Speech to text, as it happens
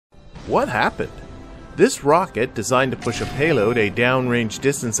What happened? This rocket, designed to push a payload a downrange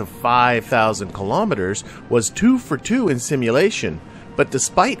distance of 5,000 kilometers, was 2 for 2 in simulation, but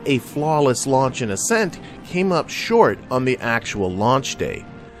despite a flawless launch and ascent, came up short on the actual launch day.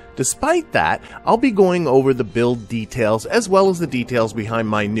 Despite that, I'll be going over the build details as well as the details behind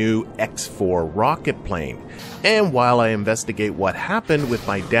my new X4 rocket plane. And while I investigate what happened with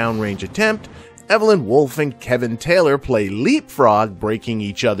my downrange attempt, Evelyn Wolf and Kevin Taylor play leapfrog, breaking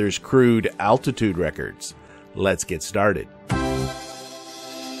each other's crude altitude records. Let's get started.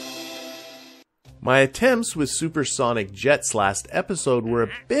 My attempts with supersonic jets last episode were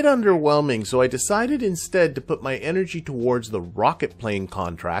a bit underwhelming, so I decided instead to put my energy towards the rocket plane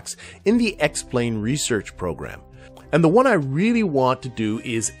contracts in the X-Plane research program. And the one I really want to do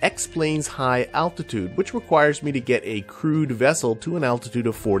is X-Plane's high altitude, which requires me to get a crewed vessel to an altitude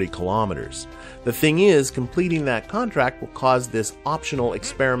of 40 kilometers. The thing is, completing that contract will cause this optional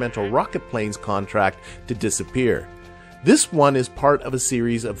experimental rocket planes contract to disappear. This one is part of a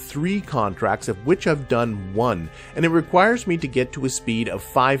series of 3 contracts, of which I've done 1, and it requires me to get to a speed of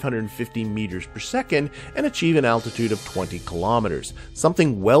 550 meters per second and achieve an altitude of 20 kilometers,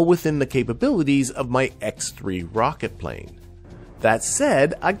 something well within the capabilities of my X3 rocket plane. That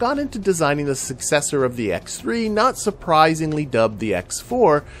said, I got into designing the successor of the X3, not surprisingly dubbed the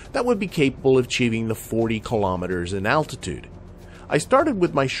X4, that would be capable of achieving the 40 kilometers in altitude. I started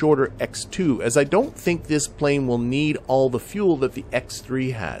with my shorter X2 as I don't think this plane will need all the fuel that the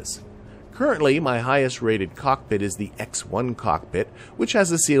X3 has. Currently, my highest rated cockpit is the X1 cockpit, which has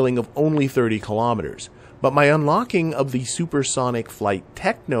a ceiling of only 30 kilometers. But my unlocking of the Supersonic Flight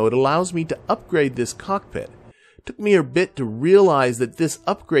Tech node allows me to upgrade this cockpit. It took me a bit to realize that this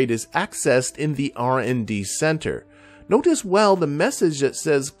upgrade is accessed in the R&D center. Notice well the message that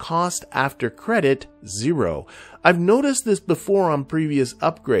says cost after credit 0. I've noticed this before on previous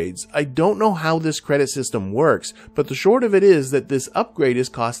upgrades. I don't know how this credit system works, but the short of it is that this upgrade is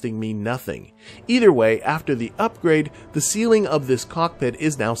costing me nothing. Either way, after the upgrade, the ceiling of this cockpit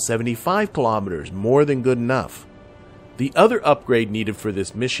is now 75 kilometers, more than good enough. The other upgrade needed for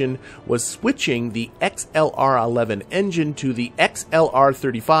this mission was switching the XLR-11 engine to the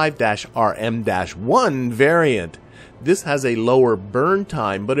XLR-35-RM-1 variant. This has a lower burn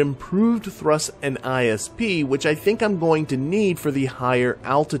time, but improved thrust and ISP, which I think I'm going to need for the higher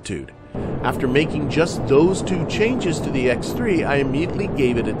altitude. After making just those 2 changes to the X3, I immediately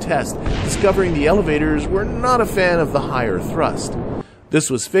gave it a test, discovering the elevators were not a fan of the higher thrust.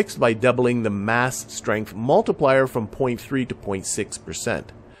 This was fixed by doubling the mass strength multiplier from 0.3 to 0.6%.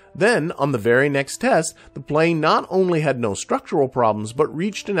 Then, on the very next test, the plane not only had no structural problems, but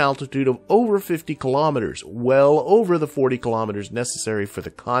reached an altitude of over 50 kilometers, well over the 40 kilometers necessary for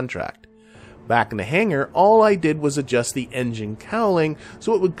the contract. Back in the hangar, all I did was adjust the engine cowling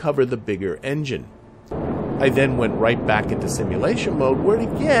so it would cover the bigger engine. I then went right back into simulation mode, where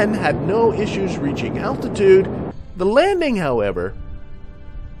it again had no issues reaching altitude. The landing, however...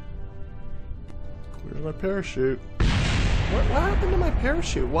 Where's my parachute? What happened to my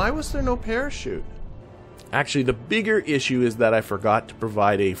parachute? Why was there no parachute? Actually, the bigger issue is that I forgot to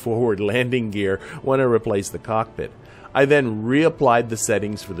provide a forward landing gear when I replaced the cockpit. I then reapplied the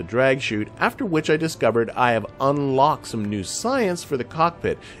settings for the drag chute, after which I discovered I have unlocked some new science for the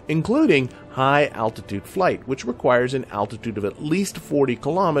cockpit, including high altitude flight, which requires an altitude of at least 40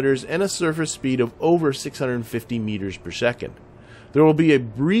 kilometers and a surface speed of over 650 meters per second. There will be a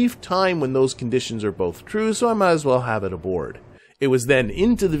brief time when those conditions are both true, so I might as well have it aboard. It was then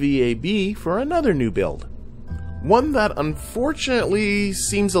into the VAB for another new build. One that unfortunately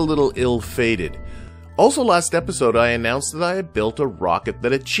seems a little ill-fated. Also last episode I announced that I had built a rocket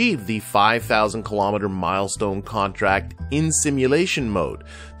that achieved the 5,000 kilometer milestone contract in simulation mode.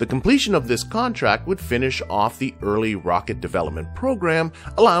 The completion of this contract would finish off the early rocket development program,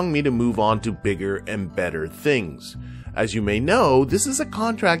 allowing me to move on to bigger and better things. As you may know, this is a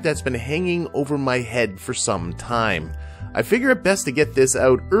contract that's been hanging over my head for some time. I figure it best to get this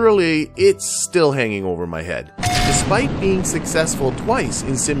out early. It's still hanging over my head. Despite being successful twice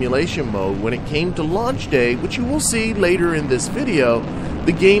in simulation mode when it came to launch day, which you will see later in this video,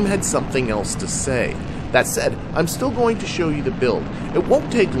 the game had something else to say. That said, I'm still going to show you the build. It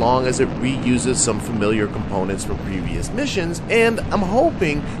won't take long as it reuses some familiar components from previous missions, and I'm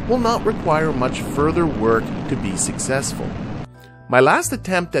hoping will not require much further work to be successful. My last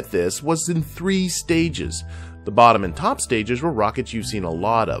attempt at this was in 3 stages. The bottom and top stages were rockets you've seen a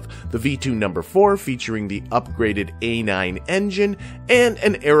lot of, the V2 number 4 featuring the upgraded A9 engine, and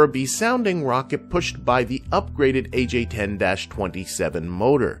an Aerospace sounding rocket pushed by the upgraded AJ10-27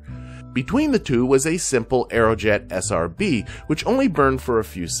 motor. Between the two was a simple Aerojet SRB, which only burned for a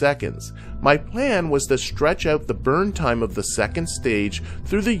few seconds. My plan was to stretch out the burn time of the second stage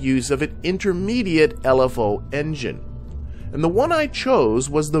through the use of an intermediate LFO engine. And the one I chose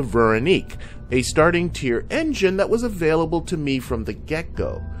was the Veronique, a starting tier engine that was available to me from the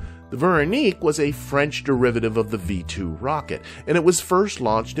get-go. The Veronique was a French derivative of the V2 rocket, and it was first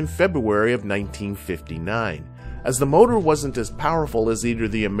launched in February of 1959. As the motor wasn't as powerful as either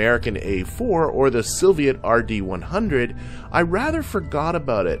the American A4 or the Soviet RD-100, I rather forgot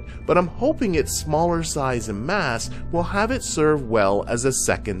about it, but I'm hoping its smaller size and mass will have it serve well as a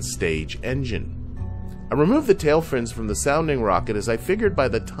second stage engine. I removed the tail fins from the sounding rocket as I figured by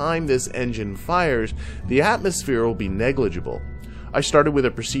the time this engine fires, the atmosphere will be negligible. I started with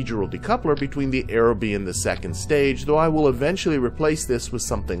a procedural decoupler between the Aerobee and the second stage, though I will eventually replace this with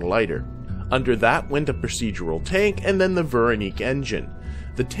something lighter. Under that went a procedural tank and then the Veronique engine.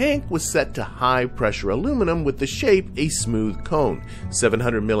 The tank was set to high pressure aluminum with the shape a smooth cone,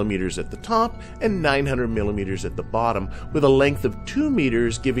 700mm at the top and 900mm at the bottom, with a length of 2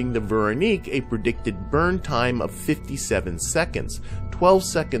 meters, giving the Veronique a predicted burn time of 57 seconds, 12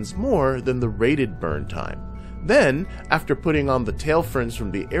 seconds more than the rated burn time. Then, after putting on the tail fins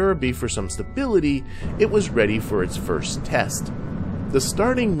from the Aerobee for some stability, it was ready for its first test. The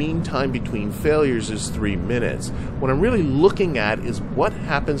starting mean time between failures is 3 minutes. What I'm really looking at is what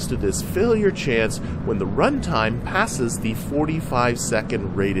happens to this failure chance when the runtime passes the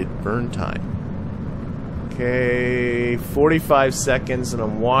 45-second rated burn time. Okay, 45 seconds, and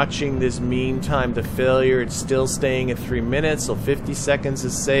I'm watching this mean time to failure. It's still staying at 3 minutes, so 50 seconds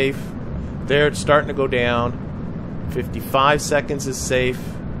is safe. There, it's starting to go down. 55 seconds is safe.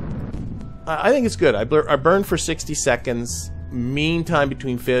 I think it's good. I burned for 60 seconds. Mean time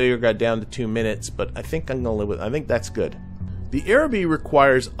between failure got down to 2 minutes, but I think I'm gonna live with it. I think that's good. The Aerobee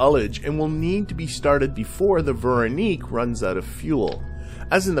requires ullage and will need to be started before the Veronique runs out of fuel.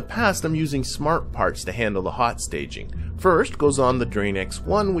 As in the past, I'm using smart parts to handle the hot staging. First goes on the Drain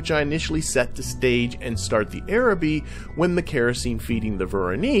X1, which I initially set to stage and start the Aerobee when the kerosene feeding the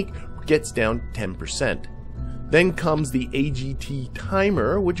Veronique gets down 10%. Then comes the AGT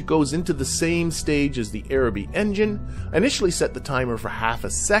timer, which goes into the same stage as the Aerobee engine. I initially set the timer for half a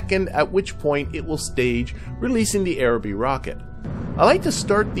second, at which point it will stage, releasing the Aerobee rocket. I like to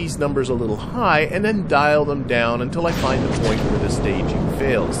start these numbers a little high and then dial them down until I find the point where the staging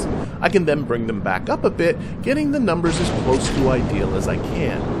fails. I can then bring them back up a bit, getting the numbers as close to ideal as I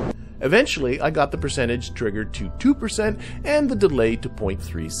can. Eventually, I got the percentage triggered to 2% and the delay to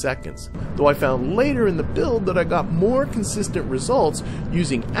 0.3 seconds, though I found later in the build that I got more consistent results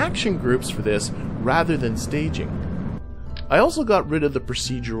using action groups for this rather than staging. I also got rid of the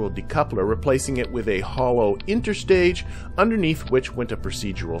procedural decoupler, replacing it with a hollow interstage, underneath which went a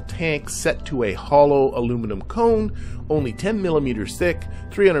procedural tank set to a hollow aluminum cone, only 10mm thick,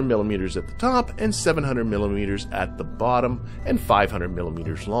 300mm at the top, and 700mm at the bottom, and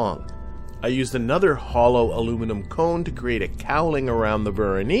 500mm long. I used another hollow aluminum cone to create a cowling around the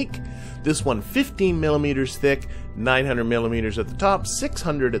Veronique, this one 15mm thick, 900mm at the top,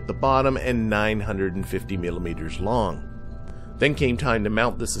 600 at the bottom, and 950mm long. Then came time to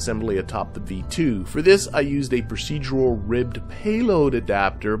mount this assembly atop the V2. For this, I used a procedural ribbed payload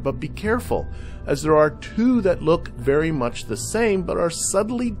adapter, but be careful, as there are two that look very much the same but are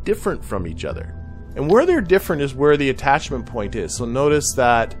subtly different from each other. And where they're different is where the attachment point is. So notice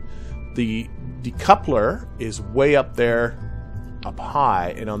that the decoupler is way up there, up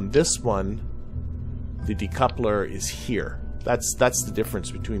high, and on this one, the decoupler is here. That's the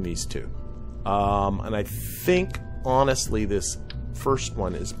difference between these two. And I think, honestly, this first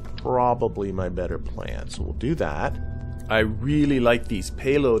one is probably my better plan, so we'll do that. I really like these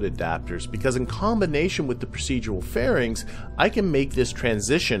payload adapters because in combination with the procedural fairings, I can make this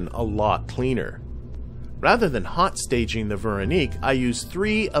transition a lot cleaner. Rather than hot staging the Veronique, I use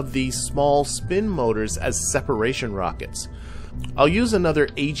 3 of these small spin motors as separation rockets. I'll use another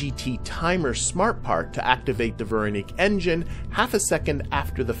AGT timer smart part to activate the Veronique engine half a second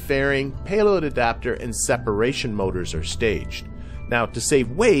after the fairing, payload adapter, and separation motors are staged. Now, to save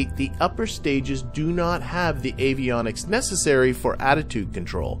weight, the upper stages do not have the avionics necessary for attitude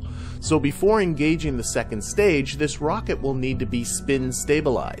control, so before engaging the second stage, this rocket will need to be spin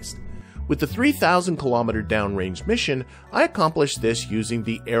stabilized. With the 3,000 kilometer downrange mission, I accomplished this using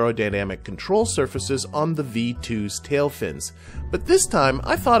the aerodynamic control surfaces on the V2's tail fins. But this time,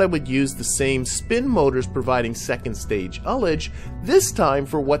 I thought I would use the same spin motors providing second stage ullage, this time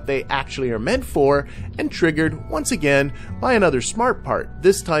for what they actually are meant for, and triggered, once again, by another smart part,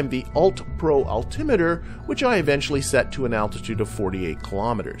 this time the Alt Pro altimeter, which I eventually set to an altitude of 48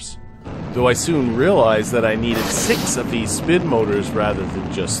 kilometers. though I soon realized that I needed 6 of these spin motors rather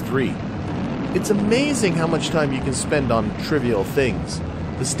than just 3. It's amazing how much time you can spend on trivial things.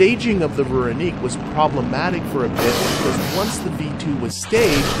 The staging of the Veronique was problematic for a bit because once the V2 was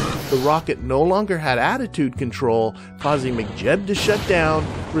staged, the rocket no longer had attitude control, causing McJeb to shut down,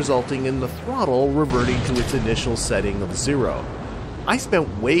 resulting in the throttle reverting to its initial setting of 0. I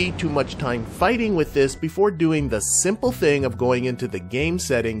spent way too much time fighting with this before doing the simple thing of going into the game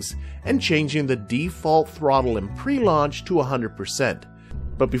settings and changing the default throttle in pre-launch to 100%.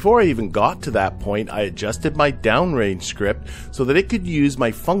 But before I even got to that point, I adjusted my downrange script so that it could use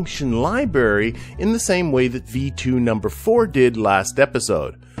my function library in the same way that V2 number 4 did last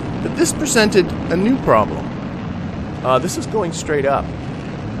episode. But this presented a new problem. This is going straight up.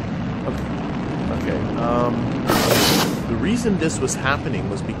 The reason this was happening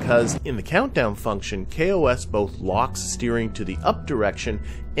was because in the countdown function, KOS both locks steering to the up direction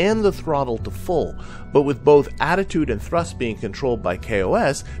and the throttle to full, but with both attitude and thrust being controlled by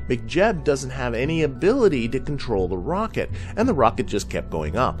KOS, McJeb doesn't have any ability to control the rocket, and the rocket just kept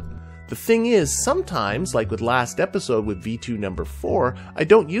going up. The thing is, sometimes, like with last episode with V2 number 4, I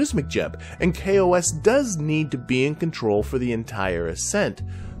don't use McJeb, and KOS does need to be in control for the entire ascent.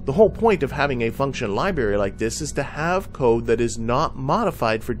 The whole point of having a function library like this is to have code that is not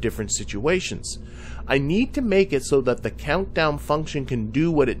modified for different situations. I need to make it so that the countdown function can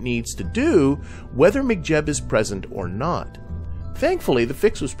do what it needs to do, whether McJeb is present or not. Thankfully, the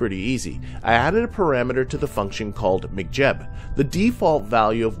fix was pretty easy. I added a parameter to the function called McJeb, the default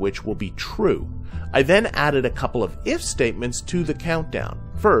value of which will be true. I then added a couple of if statements to the countdown.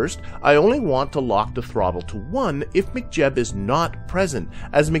 First, I only want to lock the throttle to 1 if McJeb is not present,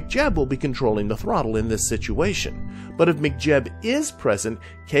 as McJeb will be controlling the throttle in this situation. But if McJeb is present,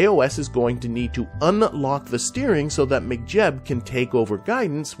 KOS is going to need to unlock the steering so that McJeb can take over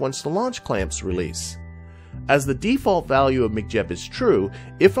guidance once the launch clamps release. As the default value of McJeb is true,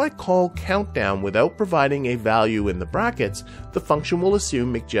 if I call countdown without providing a value in the brackets, the function will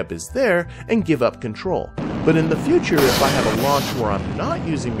assume McJeb is there and give up control. But in the future, if I have a launch where I'm not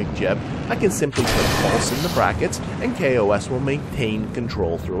using McJeb, I can simply put false in the brackets and KOS will maintain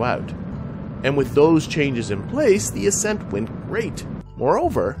control throughout. And with those changes in place, the ascent went great.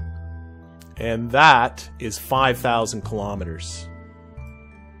 Moreover, and that is 5,000 kilometers.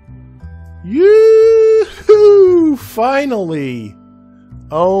 Yoo-hoo! Finally!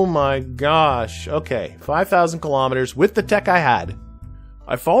 Oh my gosh. Okay, 5,000 kilometers with the tech I had.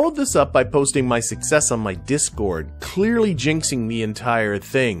 I followed this up by posting my success on my Discord, clearly jinxing the entire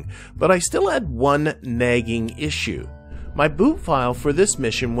thing, but I still had one nagging issue. My boot file for this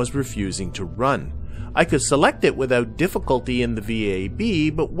mission was refusing to run. I could select it without difficulty in the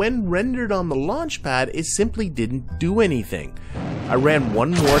VAB, but when rendered on the launchpad, it simply didn't do anything. I ran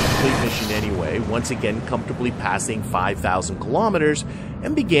one more complete mission anyway, once again comfortably passing 5,000 kilometers,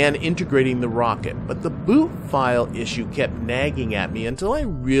 and began integrating the rocket, but the boot file issue kept nagging at me until I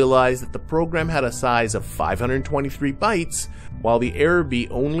realized that the program had a size of 523 bytes, while the ARB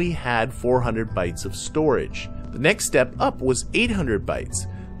only had 400 bytes of storage. The next step up was 800 bytes.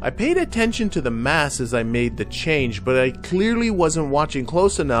 I paid attention to the mass as I made the change, but I clearly wasn't watching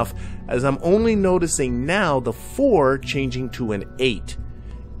close enough as I'm only noticing now the 4 changing to an 8.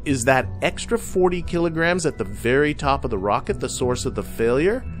 Is that extra 40 kilograms at the very top of the rocket the source of the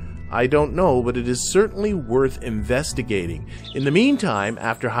failure? I don't know, but it is certainly worth investigating. In the meantime,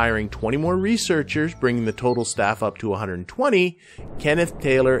 after hiring 20 more researchers, bringing the total staff up to 120, Kenneth,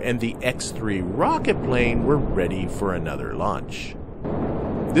 Taylor, and the X3 rocket plane were ready for another launch.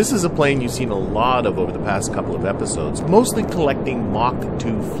 This is a plane you've seen a lot of over the past couple of episodes, mostly collecting Mach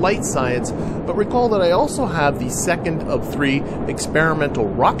 2 flight science, but recall that I also have the second of 3 experimental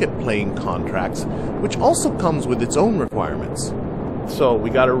rocket plane contracts, which also comes with its own requirements. So we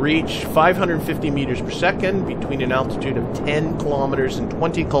got to reach 550 meters per second between an altitude of 10 kilometers and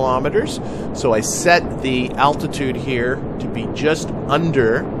 20 kilometers. So I set the altitude here to be just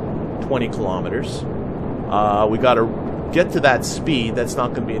under 20 kilometers. We got to get to that speed. That's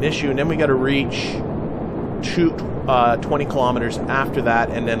not going to be an issue. And then we got to reach 20 kilometers after that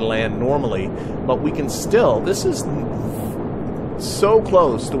and then land normally. But we can still, this is so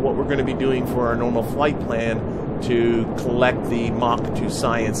close to what we're going to be doing for our normal flight plan to collect the Mach 2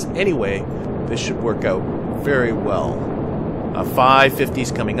 science anyway. This should work out very well. 550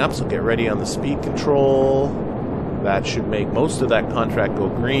 is coming up, so get ready on the speed control. That should make most of that contract go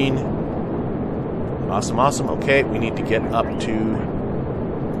green. Awesome, awesome. Okay, we need to get up to,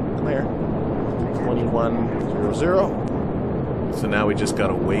 clear, 2100. So now we just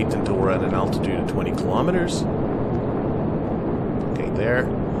gotta wait until we're at an altitude of 20 kilometers. Okay, there.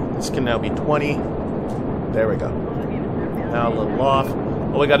 This can now be 20. There we go. Now a little off.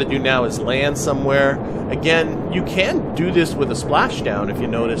 All we got to do now is land somewhere. Again, you can do this with a splashdown if you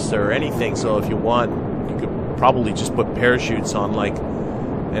notice, or anything. So if you want, you could probably just put parachutes on like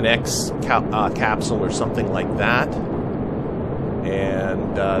an X capsule or something like that.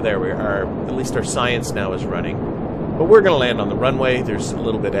 And there we are. At least our science now is running. But we're going to land on the runway. There's a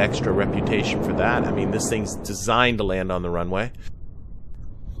little bit of extra reputation for that. I mean, this thing's designed to land on the runway.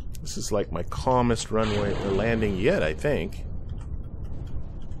 This is like my calmest runway or landing yet, I think.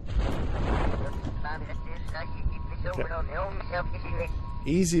 Okay.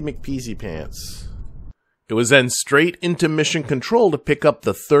 Easy McPeasy pants. It was then straight into mission control to pick up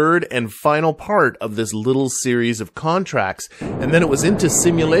the third and final part of this little series of contracts. And then it was into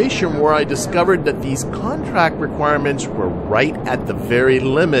simulation where I discovered that these contract requirements were right at the very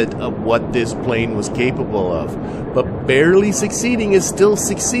limit of what this plane was capable of. But barely succeeding is still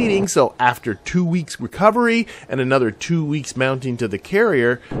succeeding, so after 2 weeks recovery and another 2 weeks mounting to the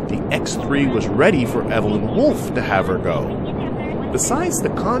carrier, the X3 was ready for Evelyn Wolf to have her go. Besides the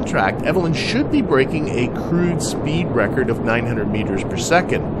contract, Evelyn should be breaking a crude speed record of 900 meters per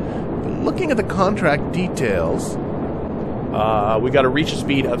second. But looking at the contract details, we got to reach a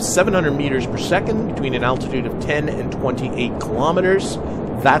speed of 700 meters per second between an altitude of 10 and 28 kilometers.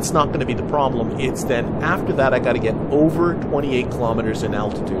 That's not going to be the problem. It's then after that I got to get over 28 kilometers in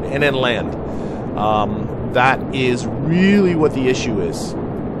altitude and then land. That is really what the issue is.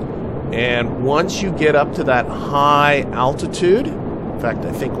 And once you get up to that high altitude, in fact,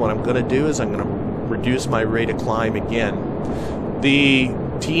 I think what I'm going to do is I'm going to reduce my rate of climb again. The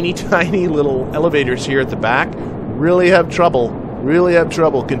teeny tiny little elevators here at the back really have trouble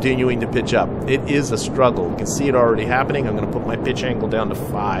continuing to pitch up. It is a struggle. You can see it already happening. I'm going to put my pitch angle down to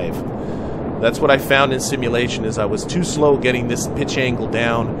 5. That's what I found in simulation, is I was too slow getting this pitch angle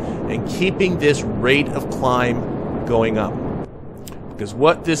down and keeping this rate of climb going up. Because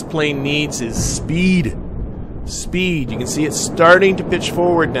what this plane needs is speed. Speed. You can see it's starting to pitch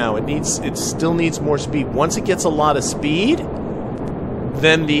forward now. It still needs more speed. Once it gets a lot of speed,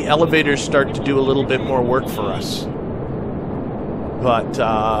 then the elevators start to do a little bit more work for us. But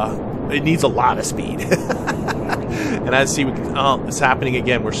it needs a lot of speed. And as you see, it's happening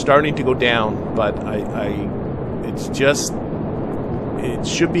again. We're starting to go down, but it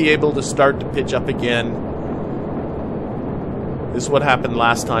should be able to start to pitch up again. This is what happened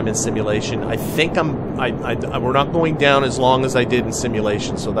last time in simulation. I think we're not going down as long as I did in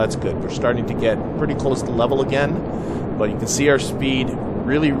simulation, so that's good. We're starting to get pretty close to level again, but you can see our speed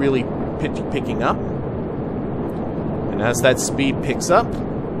really picking up. And as that speed picks up,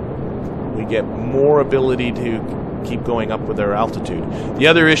 we get more ability to keep going up with our altitude. The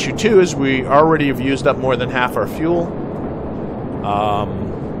other issue too is we already have used up more than half our fuel.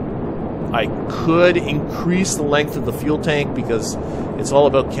 I could increase the length of the fuel tank because it's all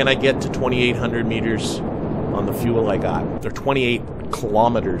about, can I get to 2,800 meters on the fuel I got? Or 28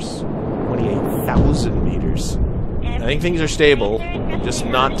 kilometers, 28,000 meters. I think things are stable, just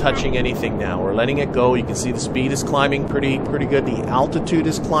not touching anything now. We're letting it go. You can see the speed is climbing pretty good. The altitude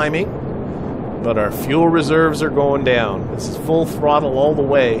is climbing, but our fuel reserves are going down. This is full throttle all the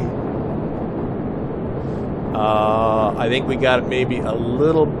way. I think we got maybe a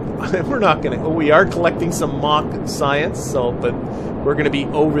little. We're not going to. Well, we are collecting some mock science, so but we're going to be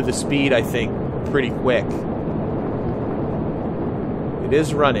over the speed, I think, pretty quick. It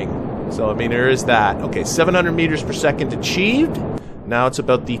is running, so I mean there is that. Okay, 700 meters per second achieved. Now it's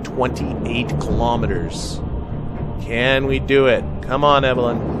about the 28 kilometers. Can we do it? Come on,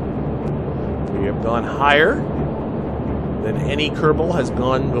 Evelyn. We have gone higher than any Kerbal has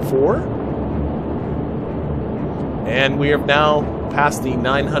gone before. And we have now passed the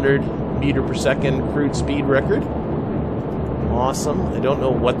 900 meter per second crude speed record. Awesome. I don't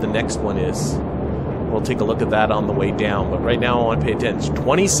know what the next one is. We'll take a look at that on the way down. But right now I want to pay attention.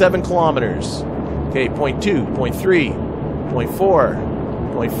 27 kilometers. Okay, 0.2, 0.3, 0.4,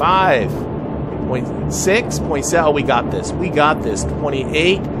 0.5, 0.6, 0.7. Oh, we got this. We got this.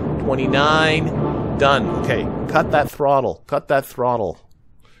 28, 29. Done. Okay, cut that throttle. Cut that throttle.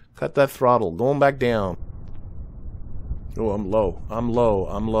 Cut that throttle. Going back down. Oh, I'm low. I'm low.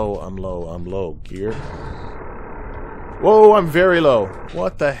 I'm low. I'm low. I'm low. Gear. Whoa, I'm very low.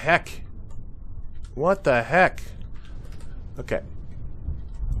 What the heck? What the heck? Okay.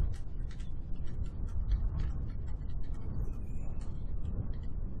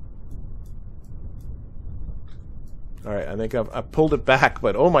 Alright, I think I pulled it back,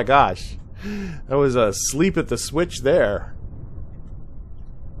 but oh my gosh. I was asleep at the switch there.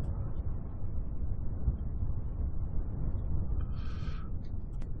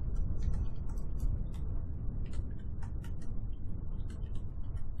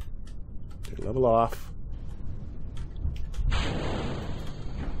 Okay, level off.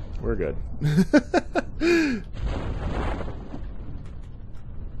 We're good.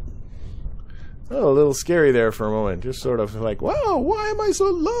 Oh, a little scary there for a moment. Just sort of like, wow, why am I so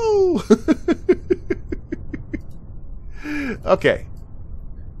low? Okay.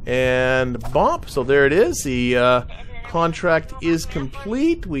 And bump. So there it is. The contract is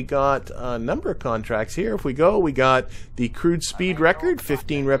complete. We got a number of contracts here. If we go, we got the crude speed record,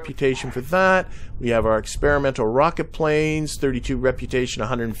 15 reputation for that. We have our experimental rocket planes, 32 reputation,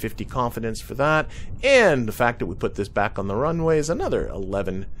 150 confidence for that. And the fact that we put this back on the runway is another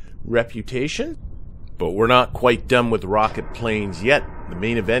 11 reputation. But we're not quite done with rocket planes yet. The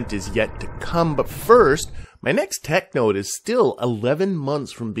main event is yet to come. But first, my next tech node is still 11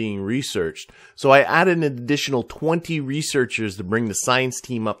 months from being researched. So I added an additional 20 researchers to bring the science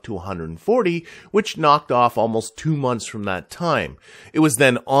team up to 140, which knocked off almost 2 months from that time. It was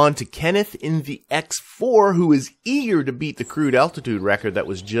then on to Kenneth in the X4, who is eager to beat the crude altitude record that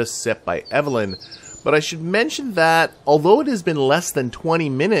was just set by Evelyn. But I should mention that, although it has been less than 20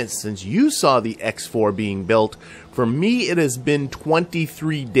 minutes since you saw the X4 being built, for me it has been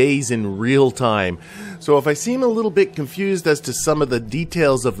 23 days in real time. So if I seem a little bit confused as to some of the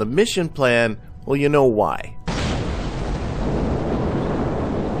details of the mission plan, well, you know why.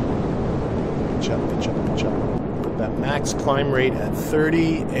 Put that max climb rate at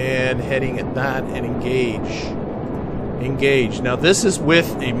 30 and heading at that and engage. Engage. Now this is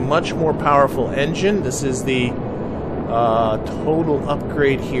with a much more powerful engine. This is the total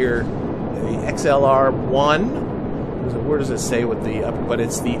upgrade here, the XLR-1. Where does it say what the but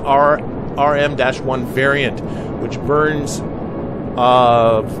it's the RM-1 variant, which burns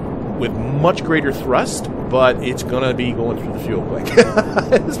with much greater thrust, but it's gonna be going through the fuel quick.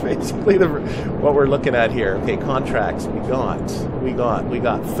 It's basically what we're looking at here. Okay, contracts we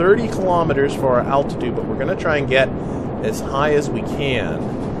got 30 kilometers for our altitude, but we're gonna try and get as high as we can.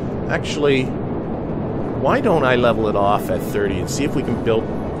 Actually, why don't I level it off at 30 and see if we can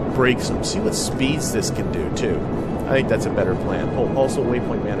break some, see what speeds this can do too. I think that's a better plan. Oh, also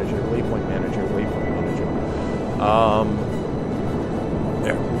waypoint manager, waypoint manager, waypoint manager.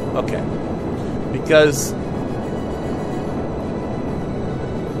 There, okay. Because,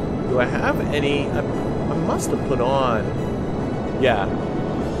 do I have any, I must have put on, yeah.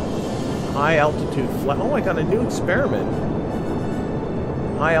 High altitude flight. Oh, I got a new experiment.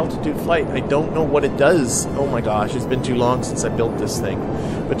 High altitude flight. I don't know what it does. Oh my gosh, it's been too long since I built this thing.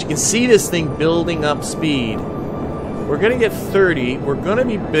 But you can see this thing building up speed. We're going to get 30. We're going to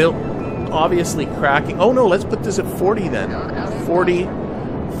be obviously cracking. Oh no, let's put this at 40 then. 40,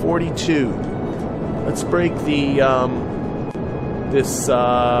 42. Let's break the this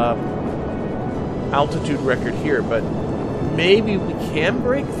altitude record here, but maybe we can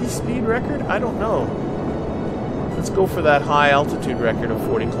break the speed record? I don't know. Let's go for that high altitude record of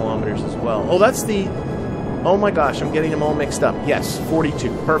 40 kilometers as well. Oh, that's the... Oh my gosh, I'm getting them all mixed up. Yes, 42.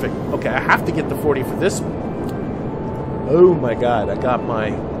 Perfect. Okay, I have to get the 40 for this. Oh my god, I got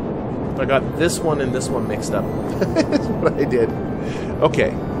this one and this one mixed up. That's what I did.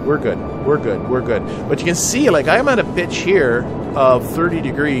 Okay, we're good. We're good. We're good. But you can see, like, I'm at a pitch here of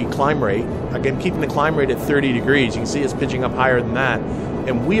 30-degree climb rate. Again, keeping the climb rate at 30 degrees. You can see it's pitching up higher than that,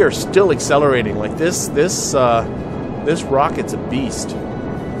 and we are still accelerating. Like this rocket's a beast.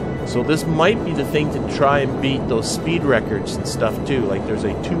 So this might be the thing to try and beat those speed records and stuff too. Like there's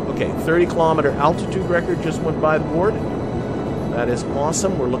a 30-kilometer altitude record just went by the board. That is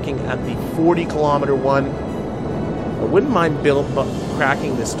awesome. We're looking at the 40-kilometer one. I wouldn't mind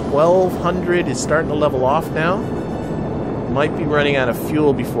cracking this 1200. It's starting to level off now. Might be running out of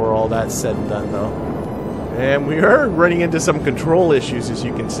fuel before all that's said and done, though. And we are running into some control issues, as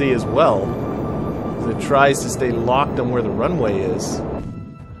you can see as well. It tries to stay locked on where the runway is.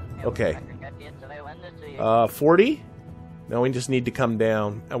 Okay. 40? Now we just need to come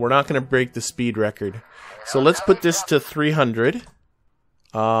down. And we're not going to break the speed record. So let's put this to 300.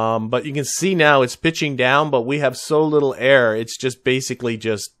 But you can see now it's pitching down, but we have so little air, it's just basically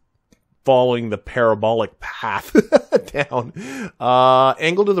just following the parabolic path down.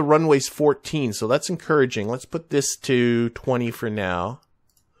 Angle to the runway's 14, so that's encouraging. Let's put this to 20 for now.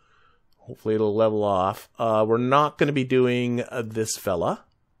 Hopefully it'll level off. We're not going to be doing this fella.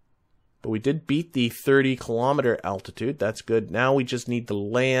 But we did beat the 30-kilometer altitude. That's good. Now we just need to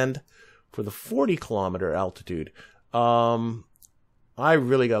land for the 40-kilometer altitude. I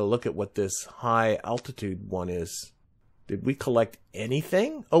really got to look at what this high altitude one is. Did we collect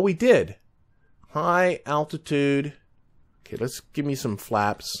anything? Oh, we did. High altitude. Okay, let's give me some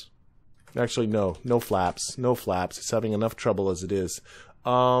flaps. Actually, no flaps. No flaps. It's having enough trouble as it is.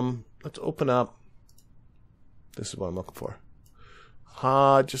 let's open up. This is what I'm looking for.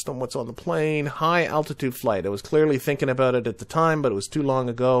 Just on what's on the plane. High altitude flight. I was clearly thinking about it at the time, but it was too long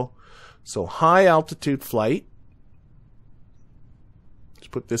ago. So high altitude flight. Let's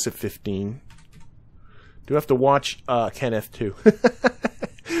put this at 15. Do have to watch Kenneth too.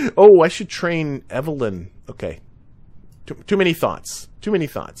 Oh, I should train Evelyn. Okay. Too many thoughts. Too many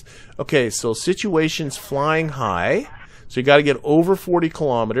thoughts. Okay, so situations flying high. So you got to get over 40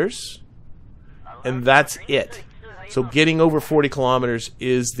 kilometers. And that's it. So getting over 40 kilometers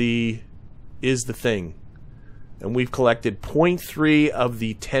is the thing. And we've collected 0.3 of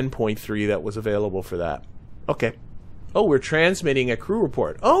the 10.3 that was available for that. Okay. Oh, we're transmitting a crew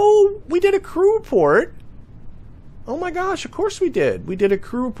report. Oh, we did a crew report. Oh my gosh, of course we did. We did a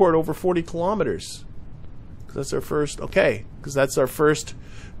crew report over 40 kilometers. That's our first, okay, because that's our first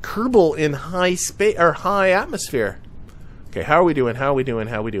Kerbal in high space or high atmosphere. Okay, how are we doing? How are we doing?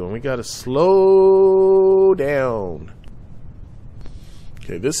 How are we doing? We gotta slow down.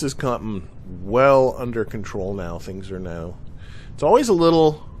 Okay, this is gotten well under control now. Things are now. It's always a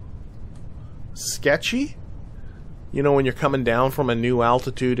little sketchy, you know, when you're coming down from a new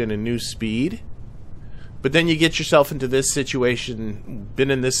altitude and a new speed. But then you get yourself into this situation,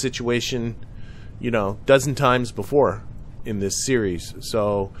 been in this situation, you know, dozen times before in this series.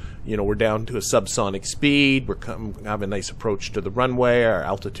 So, you know, we're down to a subsonic speed. We're have a nice approach to the runway. Our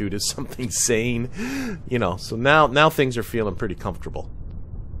altitude is something sane, you know. So now things are feeling pretty comfortable.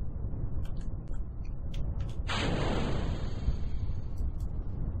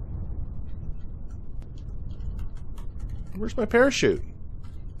 Where's my parachute?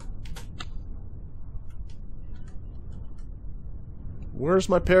 Where's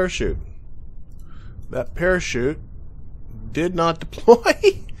my parachute? That parachute did not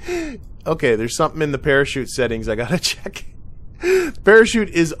deploy. Okay, there's something in the parachute settings I gotta check. The parachute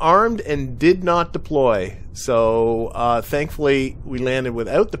is armed and did not deploy. So thankfully we landed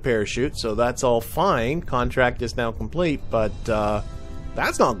without the parachute, so that's all fine. Contract is now complete, but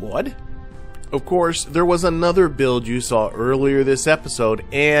that's not good. Of course, there was another build you saw earlier this episode,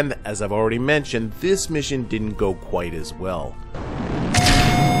 and as I've already mentioned, this mission didn't go quite as well.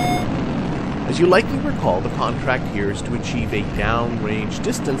 As you likely recall, the contract here is to achieve a downrange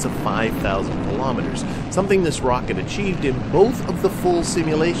distance of 5,000 kilometers, something this rocket achieved in both of the full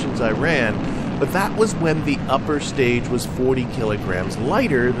simulations I ran, but that was when the upper stage was 40 kilograms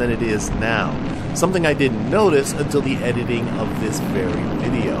lighter than it is now, something I didn't notice until the editing of this very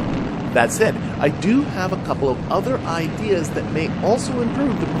video. That said, I do have a couple of other ideas that may also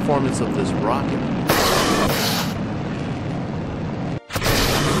improve the performance of this rocket.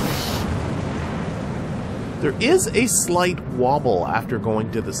 There is a slight wobble after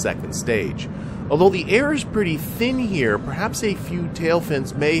going to the second stage. Although the air is pretty thin here, perhaps a few tail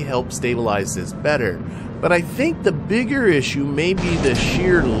fins may help stabilize this better. But I think the bigger issue may be the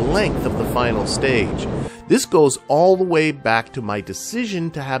sheer length of the final stage. This goes all the way back to my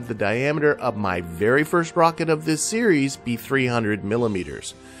decision to have the diameter of my very first rocket of this series be 300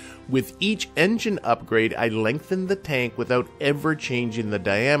 millimeters. With each engine upgrade, I lengthened the tank without ever changing the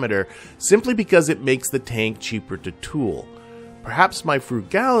diameter, simply because it makes the tank cheaper to tool. Perhaps my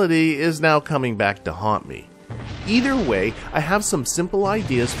frugality is now coming back to haunt me. Either way, I have some simple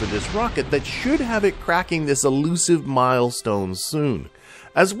ideas for this rocket that should have it cracking this elusive milestone soon.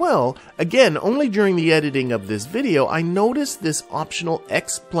 As well, again, only during the editing of this video, I noticed this optional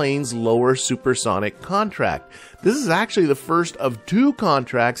X-Planes lower supersonic contract. This is actually the first of 2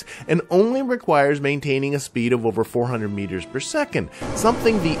 contracts and only requires maintaining a speed of over 400 meters per second,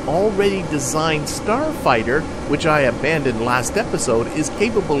 something the already designed Starfighter, which I abandoned last episode, is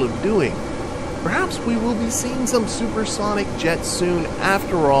capable of doing. Perhaps we will be seeing some supersonic jets soon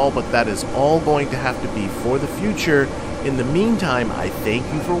after all, but that is all going to have to be for the future. In the meantime, I thank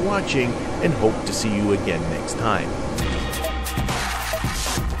you for watching and hope to see you again next time.